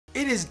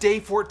is day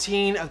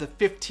 14 of the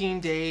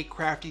 15-day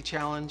crafty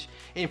challenge,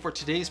 and for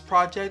today's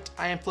project,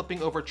 I am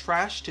flipping over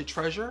trash to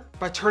treasure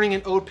by turning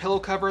an old pillow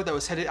cover that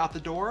was headed out the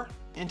door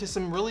into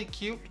some really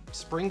cute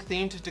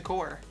spring-themed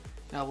decor.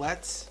 Now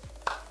let's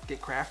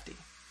get crafty.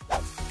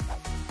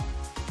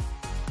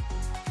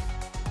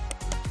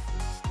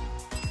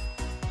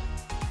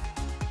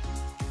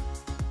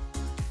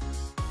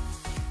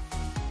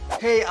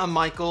 Hey, I'm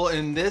Michael,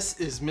 and this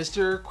is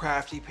Mr.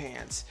 Crafty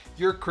Pants,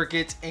 your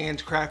Cricut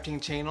and crafting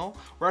channel,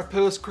 where I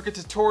post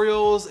Cricut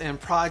tutorials and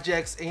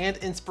projects and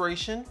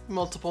inspiration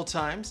multiple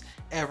times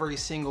every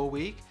single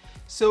week.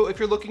 So if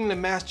you're looking to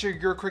master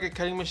your Cricut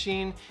cutting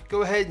machine,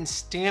 go ahead and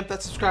stamp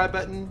that subscribe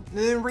button, and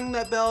then ring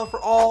that bell for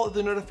all of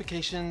the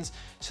notifications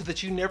so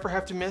that you never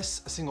have to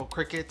miss a single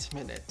Cricut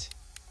minute.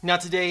 Now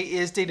today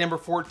is day number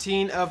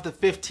 14 of the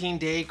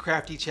 15-day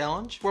crafty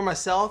challenge, where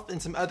myself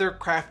and some other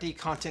crafty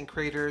content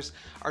creators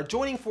are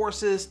joining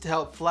forces to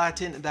help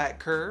flatten that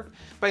curve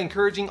by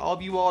encouraging all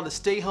of you all to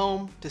stay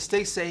home, to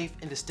stay safe,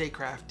 and to stay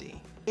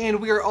crafty. And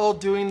we are all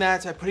doing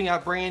that by putting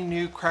out brand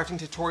new crafting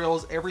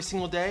tutorials every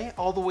single day,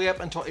 all the way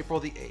up until April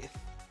the 8th.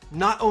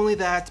 Not only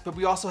that, but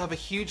we also have a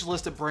huge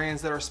list of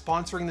brands that are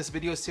sponsoring this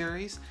video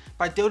series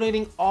by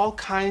donating all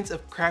kinds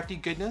of crafty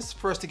goodness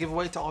for us to give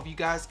away to all of you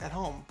guys at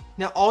home.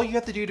 Now, all you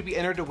have to do to be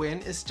entered to win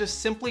is just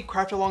simply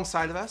craft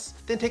alongside of us,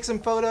 then take some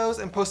photos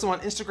and post them on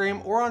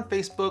Instagram or on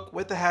Facebook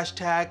with the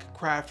hashtag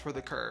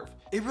 #CraftForTheCurve.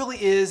 It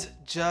really is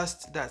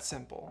just that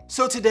simple.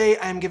 So today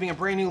I am giving a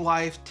brand new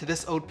life to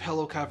this old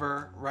pillow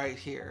cover right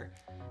here.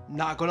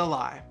 Not gonna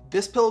lie,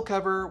 this pillow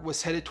cover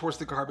was headed towards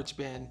the garbage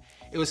bin.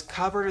 It was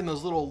covered in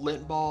those little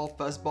lint ball,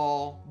 fuzz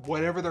ball,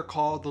 whatever they're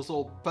called, those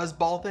little buzz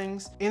ball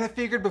things. And I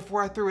figured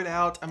before I threw it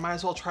out, I might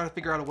as well try to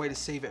figure out a way to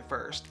save it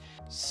first.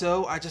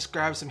 So I just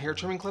grabbed some hair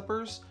trimming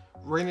clippers,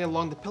 ran it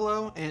along the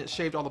pillow, and it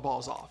shaved all the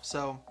balls off.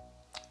 So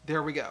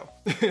there we go.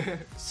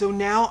 So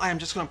now I am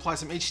just gonna apply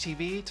some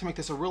HTV to make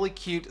this a really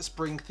cute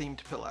spring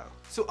themed pillow.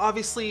 So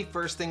obviously,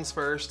 first things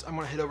first, I'm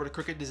gonna head over to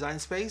Cricut Design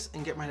Space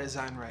and get my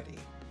design ready.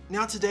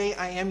 Now today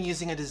I am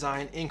using a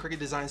design in Cricut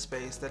Design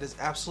Space that is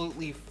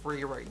absolutely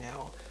free right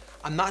now.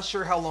 I'm not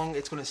sure how long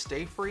it's going to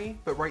stay free,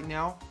 but right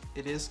now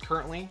it is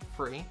currently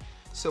free.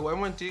 So what I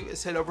want to do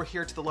is head over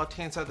here to the left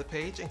hand side of the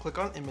page and click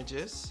on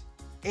images.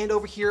 And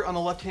over here on the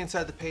left hand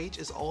side of the page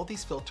is all of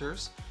these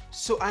filters.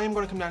 So I am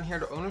going to come down here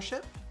to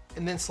ownership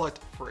and then select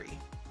free.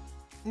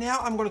 Now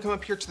I'm going to come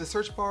up here to the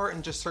search bar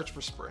and just search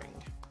for spring.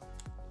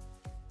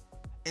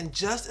 And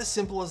just as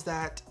simple as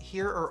that,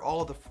 here are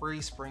all of the free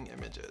spring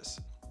images.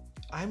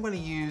 I'm going to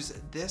use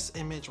this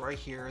image right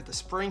here. The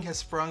spring has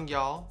sprung,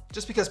 y'all,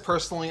 just because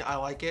personally I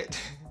like it.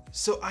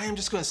 So I am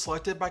just going to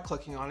select it by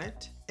clicking on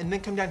it and then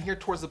come down here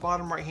towards the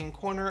bottom right hand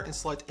corner and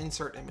select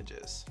insert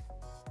images.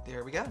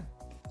 There we go.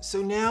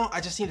 So now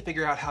I just need to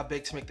figure out how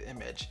big to make the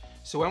image.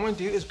 So what I'm going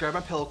to do is grab my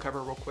pillow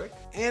cover real quick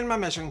and my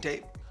measuring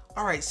tape.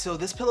 Alright, so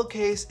this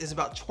pillowcase is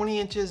about 20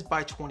 inches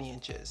by 20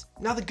 inches.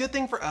 Now the good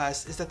thing for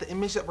us is that the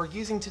image that we're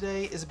using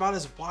today is about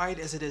as wide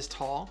as it is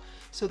tall,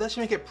 so that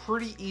should make it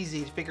pretty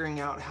easy to figuring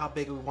out how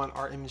big we want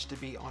our image to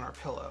be on our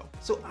pillow.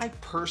 So I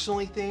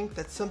personally think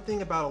that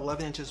something about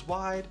 11 inches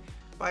wide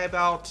by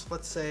about,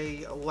 let's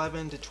say,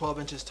 11 to 12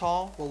 inches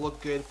tall will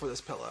look good for this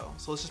pillow.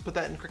 So let's just put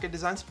that in Cricut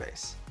Design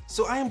Space.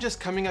 So I am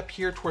just coming up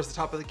here towards the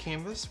top of the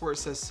canvas where it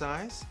says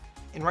size,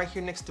 and right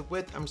here next to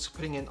width, I'm just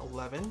putting in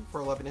 11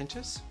 for 11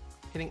 inches.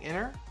 Hitting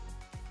enter,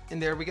 and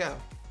there we go.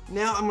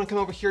 Now I'm gonna come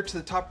over here to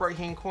the top right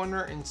hand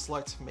corner and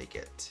select make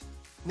it.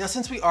 Now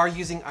since we are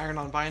using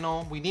iron-on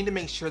vinyl, we need to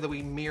make sure that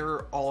we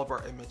mirror all of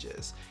our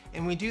images.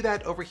 And we do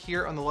that over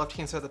here on the left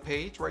hand side of the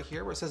page, right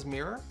here where it says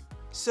mirror.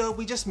 So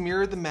we just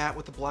mirror the mat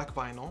with the black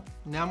vinyl.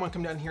 Now I'm gonna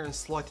come down here and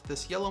select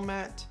this yellow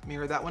mat,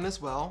 mirror that one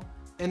as well,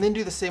 and then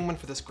do the same one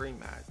for this green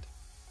mat.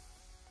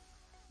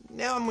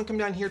 Now I'm gonna come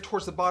down here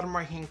towards the bottom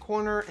right hand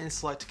corner and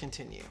select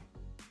continue.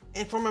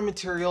 And for my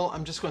material,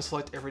 I'm just going to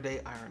select everyday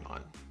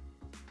iron-on.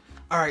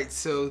 Alright,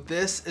 so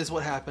this is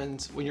what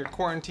happens when you're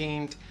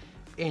quarantined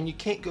and you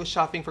can't go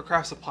shopping for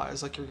craft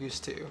supplies like you're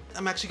used to.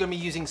 I'm actually going to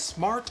be using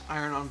smart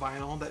iron-on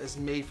vinyl that is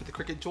made for the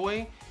Cricut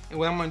Joy. And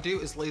what I'm going to do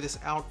is lay this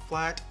out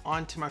flat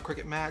onto my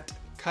Cricut mat,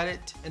 cut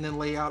it, and then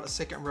lay out a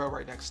second row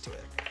right next to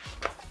it.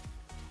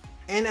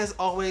 And as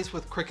always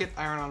with Cricut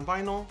iron-on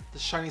vinyl, the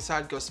shiny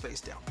side goes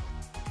face down.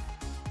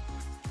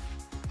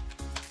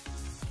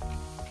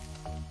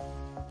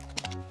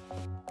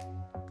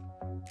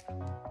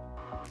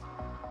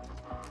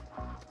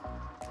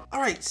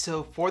 Alright,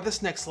 so for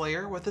this next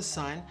layer with the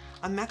sun,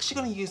 I'm actually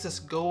going to use this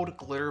gold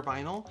glitter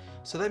vinyl.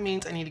 So that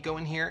means I need to go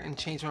in here and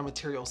change my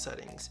material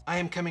settings. I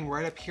am coming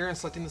right up here and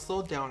selecting this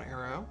little down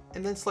arrow,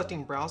 and then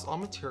selecting browse all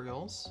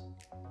materials.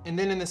 And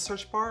then in the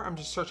search bar, I'm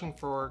just searching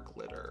for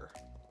glitter.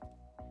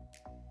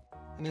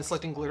 And then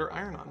selecting glitter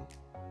iron-on.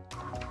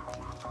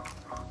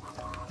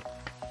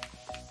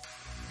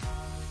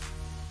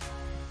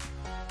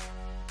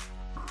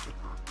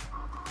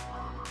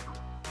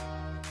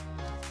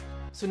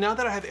 So now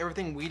that I have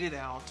everything weeded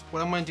out,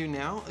 what I'm going to do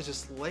now is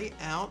just lay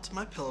out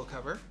my pillow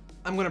cover.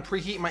 I'm going to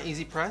preheat my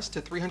EasyPress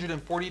to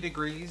 340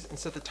 degrees and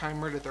set the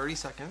timer to 30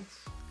 seconds.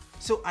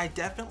 So I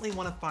definitely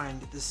want to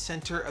find the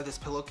center of this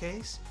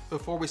pillowcase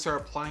before we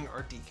start applying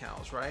our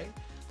decals, right?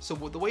 So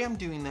the way I'm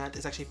doing that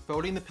is actually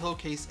folding the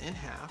pillowcase in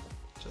half,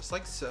 just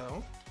like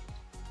so,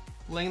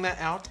 laying that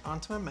out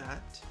onto my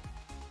mat,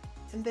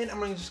 and then I'm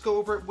going to just go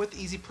over it with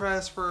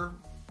EasyPress for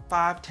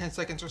 5-10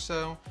 seconds or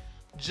so,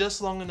 just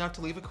long enough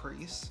to leave a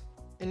crease.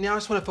 And now I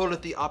just want to fold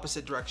it the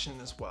opposite direction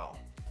as well.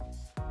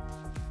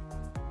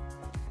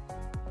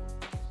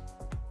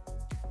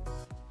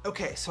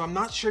 Okay, so I'm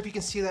not sure if you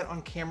can see that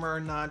on camera or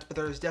not, but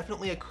there is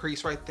definitely a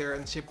crease right there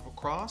in the shape of a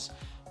cross,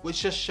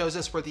 which just shows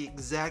us where the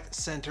exact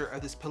center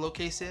of this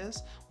pillowcase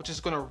is, which is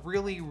going to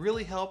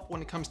really help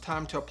when it comes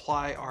time to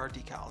apply our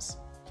decals.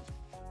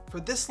 For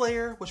this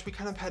layer, which we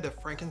kind of had to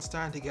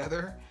Frankenstein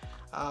together,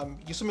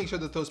 you just make sure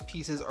that those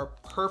pieces are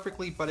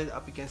perfectly butted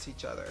up against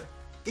each other.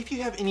 If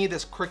you have any of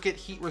this Cricut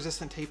heat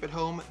resistant tape at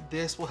home,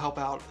 this will help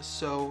out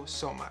so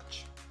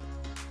much.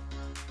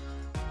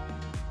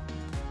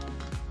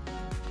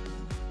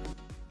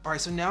 All right,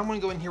 so now I'm going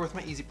to go in here with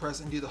my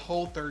EasyPress and do the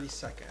whole 30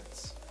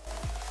 seconds.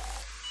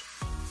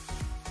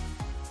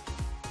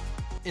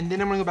 And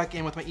then I'm going to go back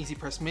in with my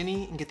EasyPress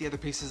Mini and get the other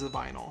pieces of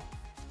vinyl.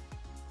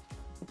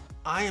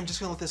 I am just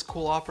going to let this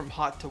cool off from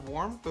hot to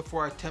warm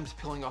before I attempt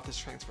peeling off this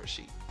transfer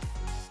sheet.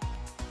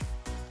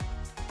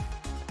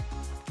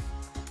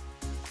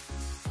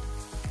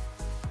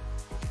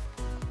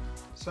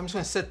 So I'm just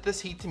going to set this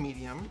heat to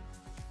medium.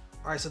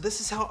 All right, so this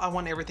is how I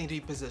want everything to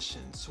be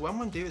positioned. So what I'm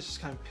going to do is just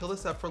kind of peel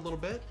this up for a little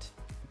bit,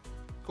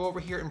 go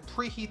over here and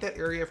preheat that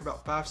area for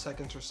about 5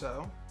 seconds or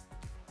so,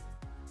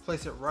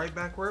 place it right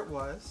back where it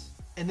was,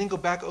 and then go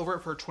back over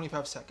it for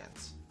 25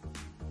 seconds.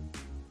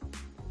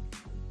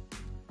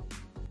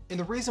 And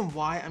the reason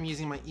why I'm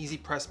using my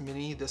EasyPress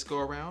Mini this go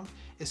around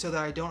is so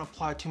that I don't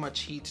apply too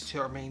much heat to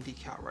our main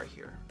decal right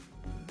here.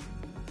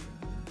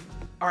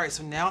 All right,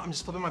 so now I'm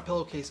just flipping my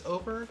pillowcase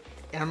over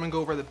and I'm gonna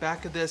go over the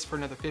back of this for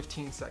another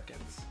 15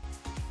 seconds.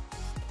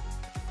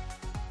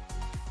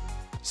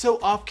 So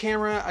off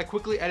camera, I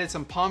quickly added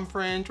some palm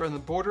fringe around the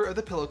border of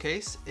the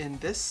pillowcase, and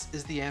this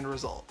is the end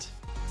result.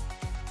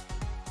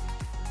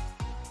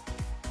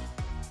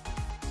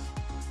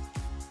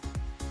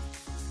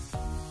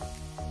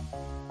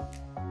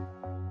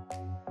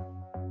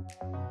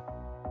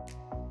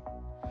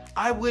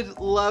 I would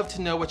love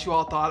to know what you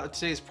all thought of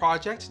today's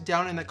project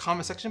down in the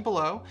comment section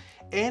below.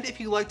 And if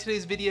you liked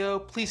today's video,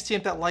 please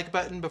stamp that like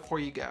button before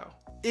you go.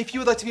 If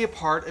you would like to be a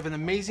part of an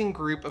amazing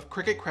group of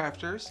Cricut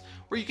crafters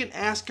where you can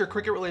ask your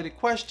Cricut related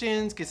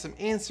questions, get some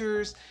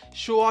answers,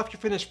 show off your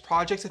finished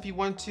projects if you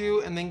want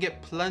to, and then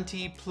get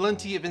plenty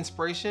of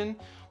inspiration,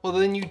 well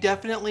then you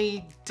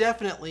definitely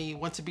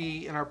want to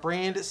be in our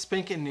brand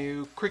spanking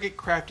new Cricut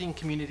Crafting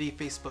Community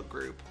Facebook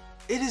group.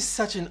 It is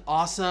such an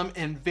awesome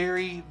and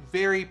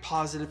very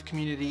positive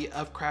community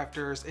of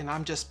crafters, and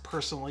I'm just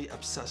personally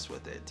obsessed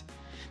with it.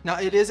 Now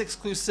it is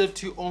exclusive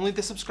to only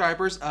the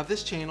subscribers of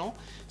this channel,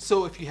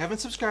 so if you haven't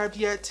subscribed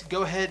yet,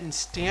 go ahead and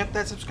stamp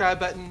that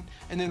subscribe button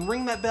and then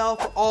ring that bell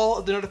for all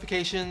of the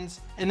notifications,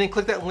 and then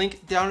click that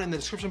link down in the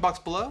description box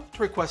below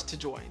to request to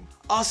join.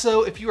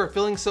 Also, if you are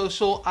feeling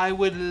social, I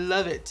would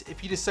love it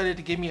if you decided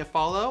to give me a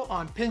follow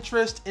on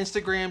Pinterest,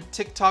 Instagram,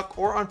 TikTok,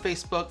 or on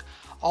Facebook.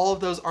 All of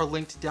those are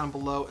linked down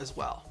below as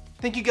well.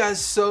 Thank you guys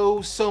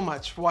so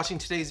much for watching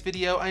today's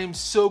video. I am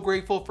so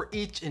grateful for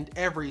each and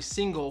every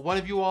single one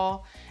of you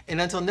all. And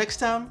until next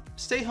time,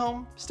 stay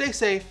home, stay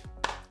safe,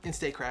 and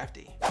stay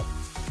crafty.